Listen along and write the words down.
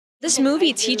This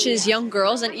movie teaches young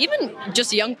girls and even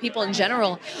just young people in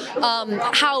general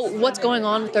how what's going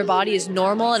on with their body is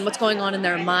normal and what's going on in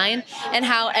their mind and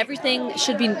how everything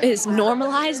is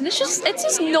normalized and it's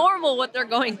just normal what they're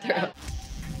going through.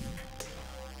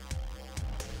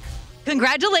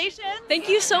 Congratulations. Thank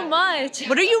you so much.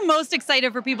 What are you most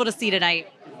excited for people to see tonight?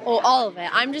 Oh, all of it.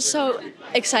 I'm just so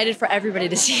excited for everybody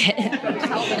to see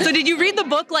it. So did you read the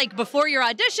book like before your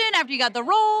audition, after you got the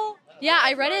role? Yeah,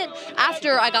 I read it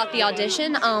after I got the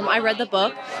audition. I read the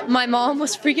book. My mom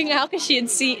was freaking out because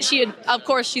of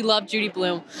course, she loved Judy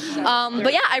Blume.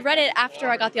 But yeah, I read it after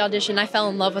I got the audition. I fell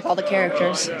in love with all the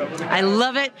characters. I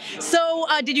love it. So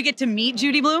did you get to meet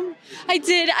Judy Blume? I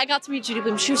did. I got to meet Judy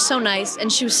Blume. She was so nice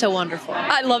and she was so wonderful.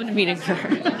 I loved meeting her.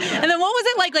 And then what was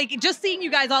it like just seeing you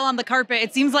guys all on the carpet?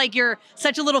 It seems like you're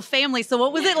such a little family. So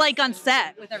what was it like on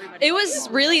set with everybody? It was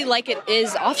really like it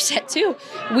is offset too.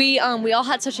 We all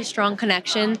had such a strong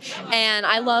connection, and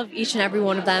I love each and every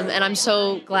one of them, and I'm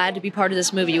so glad to be part of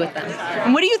this movie with them.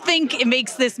 And what do you think it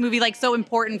makes this movie like so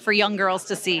important for young girls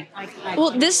to see?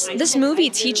 Well, this movie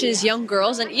teaches young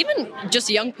girls and even just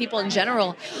young people in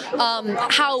general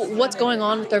how what's going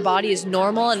on with their body is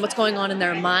normal and what's going on in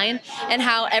their mind and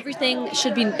how everything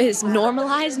is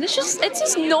normalized and it's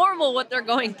just normal what they're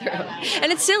going through,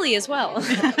 and it's silly as well.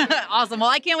 Awesome. Well,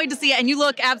 I can't wait to see it, and you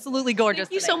look absolutely gorgeous.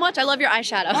 Thank you so much. I love your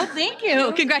eyeshadow. Oh, thank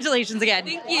you. Congratulations again.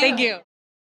 Thank you. Thank you.